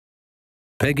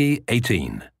Peggy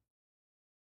 18.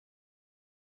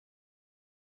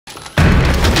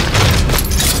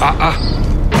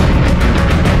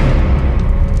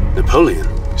 Napoleon?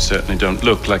 You certainly don't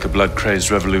look like a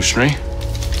blood-crazed revolutionary.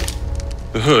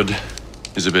 The hood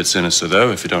is a bit sinister,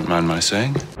 though, if you don't mind my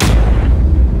saying.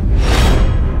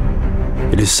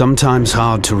 It is sometimes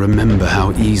hard to remember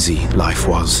how easy life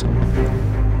was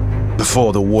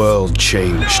before the world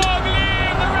changed.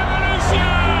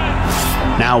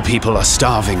 Now people are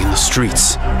starving in the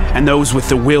streets, and those with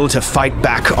the will to fight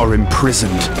back are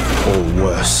imprisoned, or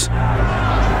worse.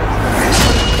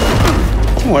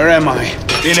 Where am I?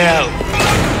 In hell.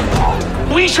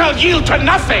 We shall yield to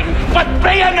nothing but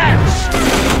bayonets!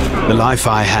 The life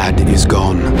I had is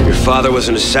gone. Your father was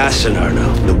an assassin,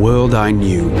 Arno. The world I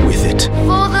knew with it.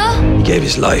 Father? He gave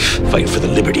his life, fighting for the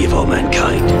liberty of all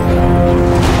mankind.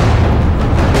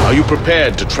 Are you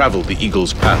prepared to travel the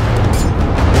Eagle's path?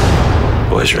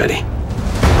 Boys ready?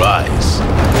 Rise,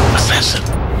 assassin.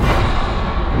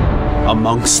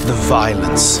 Amongst the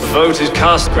violence. The vote is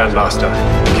cast, Grandmaster.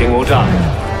 The king will die.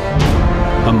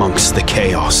 Amongst the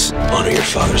chaos. Honor your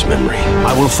father's memory.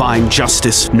 I will find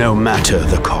justice no matter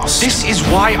the cost. This is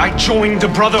why I joined the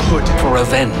Brotherhood. For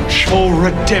revenge. For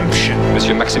redemption.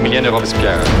 Monsieur Maximilien de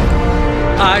Robespierre.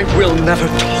 I will never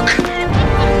talk.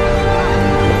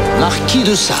 Marquis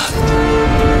De Sade.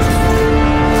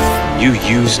 You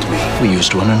used me. We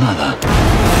used one another.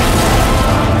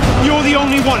 You're the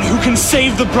only one who can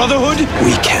save the Brotherhood?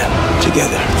 We can,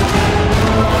 together.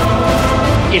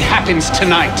 It happens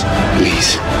tonight.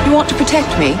 Elise, You want to protect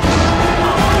me?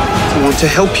 I want to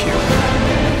help you.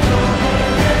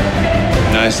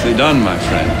 Nicely done, my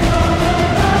friend.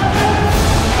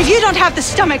 If you don't have the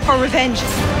stomach for revenge,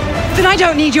 then I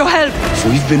don't need your help.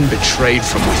 We've been betrayed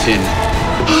from within.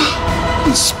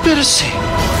 Conspiracy.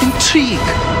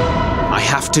 Intrigue. I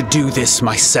have to do this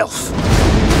myself.